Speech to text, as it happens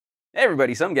Hey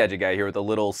everybody, Some Gadget Guy here with a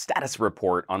little status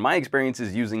report on my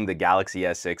experiences using the Galaxy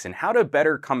S6 and how to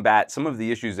better combat some of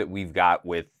the issues that we've got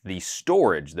with the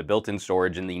storage, the built-in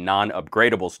storage and the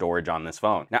non-upgradable storage on this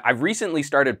phone. Now, I've recently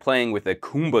started playing with a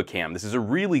Kumba Cam. This is a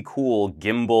really cool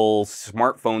gimbal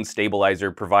smartphone stabilizer,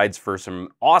 provides for some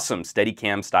awesome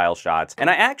Steadicam style shots, and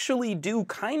I actually do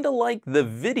kind of like the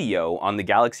video on the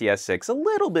Galaxy S6 a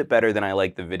little bit better than I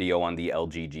like the video on the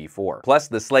LG G4. Plus,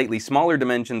 the slightly smaller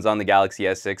dimensions on the Galaxy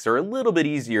S6 are a little bit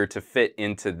easier to fit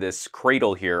into this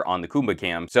cradle here on the Kumba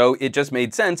Cam, so it just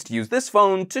made sense to use this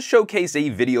phone to showcase a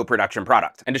video production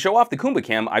product. And to show off the Kumba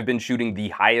Cam, I've been shooting the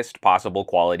highest possible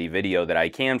quality video that I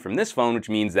can from this phone, which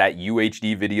means that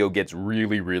UHD video gets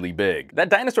really big. That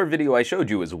dinosaur video I showed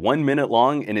you is 1 minute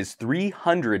long and is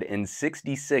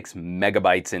 366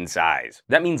 megabytes in size.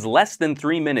 That means less than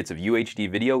 3 minutes of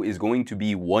UHD video is going to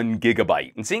be 1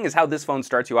 gigabyte. And seeing as how this phone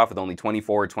starts you off with only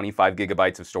 24 or 25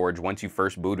 gigabytes of storage once you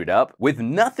first boot it up, with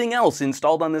nothing else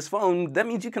installed on this phone, that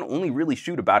means you can only really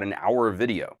shoot about an hour of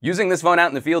video. Using this phone out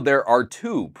in the field, there are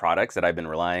two products that I've been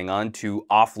relying on to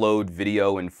offload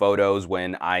video and photos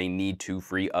when I need to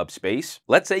free up space.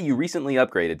 Let's say you recently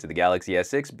upgraded to the Galaxy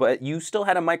S6, but you still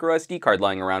had a micro SD card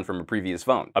lying around from a previous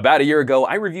phone. About a year ago,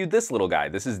 I reviewed this little guy.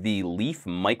 This is the Leaf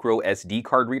micro SD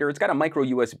card reader. It's got a micro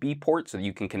USB port so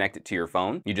you can connect it to your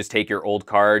phone. You just take your old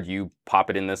card, you pop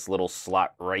it in this little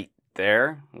slot right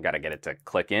there. You gotta get it to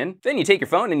click in. Then you take your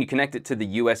phone and you connect it to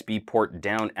the USB port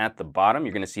down at the bottom.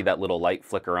 You're gonna see that little light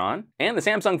flicker on. And the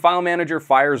Samsung File Manager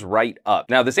fires right up.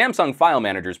 Now the Samsung File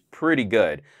Manager is pretty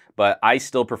good, but I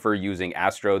still prefer using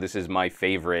Astro. This is my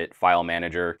favorite file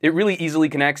manager. It really easily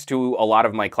connects to a lot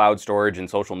of my cloud storage and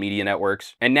social media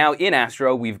networks. And now in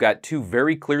Astro, we've got two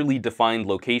very clearly defined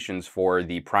locations for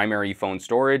the primary phone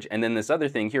storage, and then this other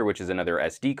thing here, which is another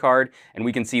SD card, and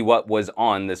we can see what was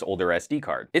on this older SD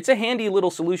card. It's a handy little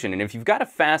solution, and if you've got a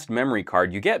fast memory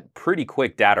card, you get pretty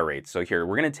quick data rates. So here,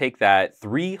 we're gonna take that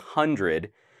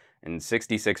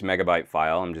 366 megabyte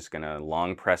file. I'm just gonna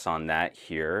long press on that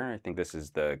here. I think this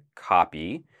is the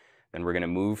copy. Then we're gonna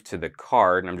move to the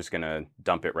card, and I'm just gonna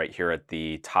dump it right here at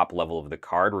the top level of the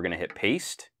card. We're gonna hit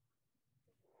paste.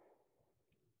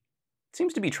 It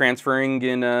seems to be transferring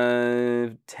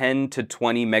in 10 to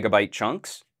 20 megabyte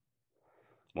chunks.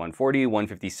 140,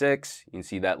 156. You can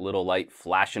see that little light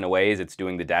flashing away as it's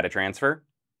doing the data transfer.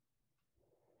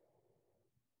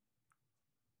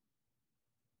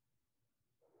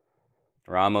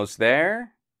 We're almost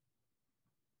there.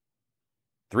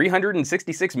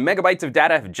 366 megabytes of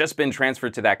data have just been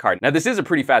transferred to that card. Now this is a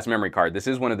pretty fast memory card. This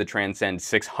is one of the Transcend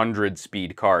 600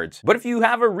 speed cards. But if you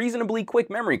have a reasonably quick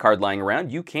memory card lying around,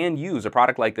 you can use a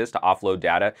product like this to offload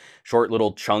data. Short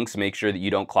little chunks, make sure that you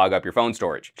don't clog up your phone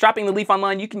storage. Shopping the Leaf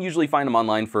online, you can usually find them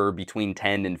online for between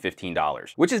 $10 and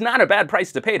 $15, which is not a bad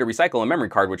price to pay to recycle a memory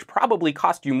card, which probably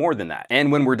cost you more than that.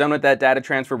 And when we're done with that data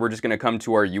transfer, we're just gonna come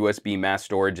to our USB mass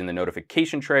storage in the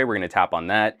notification tray. We're gonna tap on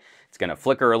that. It's gonna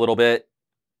flicker a little bit,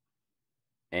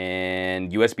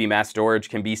 and USB mass storage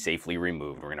can be safely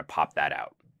removed. We're gonna pop that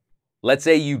out. Let's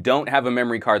say you don't have a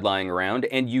memory card lying around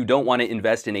and you don't wanna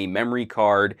invest in a memory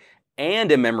card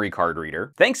and a memory card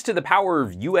reader. Thanks to the power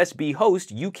of USB Host,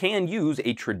 you can use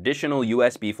a traditional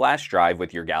USB flash drive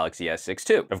with your Galaxy S6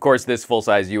 too. Of course, this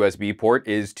full-size USB port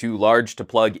is too large to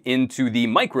plug into the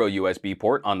micro USB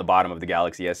port on the bottom of the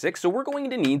Galaxy S6, so we're going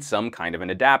to need some kind of an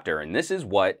adapter, and this is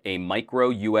what a micro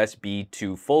USB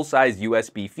to full-size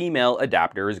USB female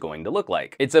adapter is going to look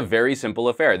like. It's a very simple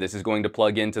affair. This is going to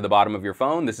plug into the bottom of your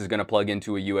phone, this is going to plug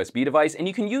into a USB device, and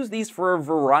you can use these for a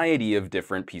variety of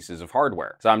different pieces of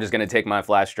hardware. So I'm just going to take my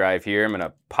flash drive here. I'm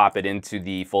gonna pop it into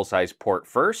the full-size port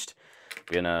first.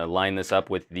 Gonna line this up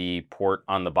with the port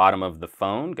on the bottom of the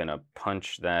phone. Gonna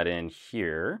punch that in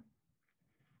here.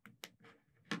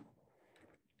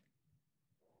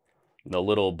 The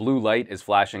little blue light is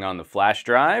flashing on the flash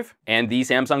drive, and the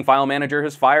Samsung File Manager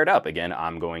has fired up. Again,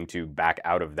 I'm going to back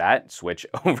out of that, switch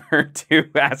over to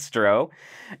Astro.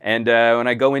 And when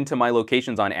I go into my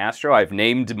locations on Astro, I've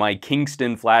named my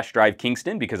Kingston flash drive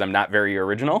Kingston because I'm not very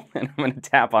original, and I'm gonna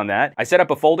tap on that. I set up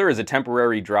a folder as a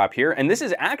temporary drop here, and this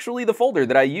is actually the folder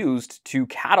that I used to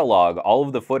catalog all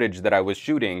of the footage that I was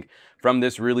shooting from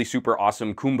this really super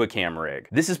awesome Kumba Cam rig.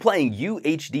 This is playing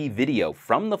UHD video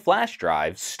from the flash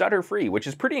drive stutter-free, which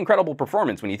is pretty incredible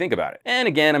performance when you think about it. And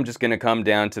again, I'm just gonna come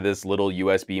down to this little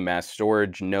USB mass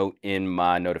storage note in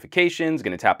my notifications,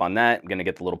 gonna tap on that, I'm gonna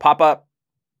get the little pop-up.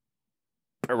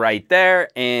 right there,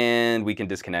 and we can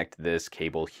disconnect this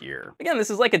cable here. Again, this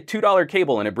is like a $2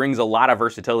 cable, and it brings a lot of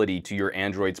versatility to your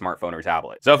Android smartphone or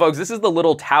tablet. So folks, this is the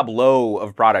little tableau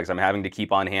of products I'm having to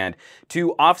keep on hand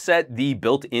to offset the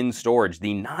built-in storage,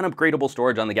 the non-upgradable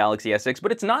storage on the Galaxy S6,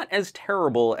 but it's not as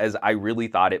terrible as I really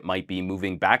thought it might be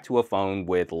moving back to a phone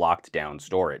with locked down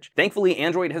storage. Thankfully,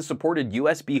 Android has supported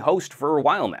USB host for a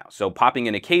while now, so popping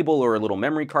in a cable or a little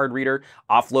memory card reader,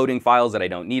 offloading files that I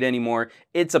don't need anymore,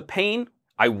 it's a pain.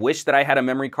 I wish that I had a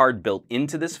memory card built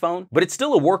into this phone, but it's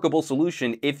still a workable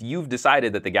solution if you've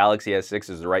decided that the Galaxy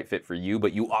S6 is the right fit for you,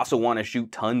 but you also want to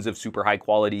shoot tons of super high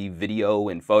quality video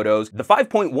and photos. The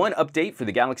 5.1 update for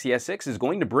the Galaxy S6 is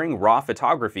going to bring RAW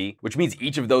photography, which means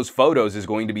each of those photos is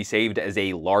going to be saved as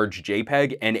a large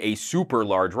JPEG and a super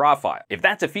large RAW file. If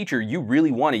that's a feature you really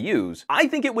want to use, I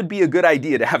think it would be a good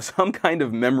idea to have some kind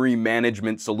of memory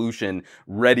management solution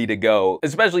ready to go,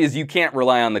 especially as you can't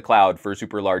rely on the cloud for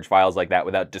super large files like that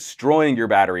without destroying your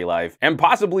battery life and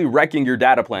possibly wrecking your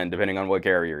data plan depending on what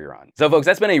carrier you're on. So folks,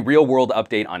 that's been a real world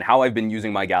update on how I've been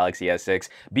using my Galaxy S6.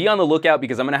 Be on the lookout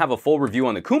because I'm gonna have a full review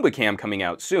on the Kumba Cam coming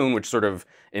out soon, which sort of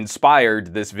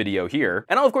inspired this video here.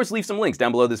 And I'll of course leave some links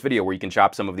down below this video where you can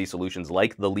shop some of these solutions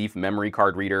like the Leaf memory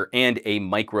card reader and a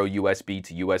micro USB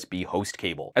to USB host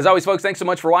cable. As always folks, thanks so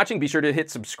much for watching. Be sure to hit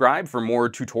subscribe for more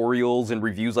tutorials and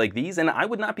reviews like these, and I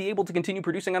would not be able to continue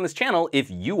producing on this channel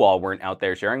if you all weren't out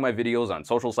there sharing my videos on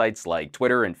social sites like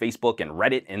Twitter and Facebook and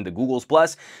Reddit and the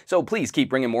Googles+. So please keep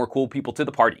bringing more cool people to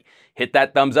the party. Hit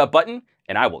that thumbs up button,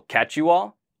 and I will catch you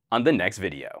all on the next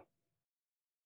video.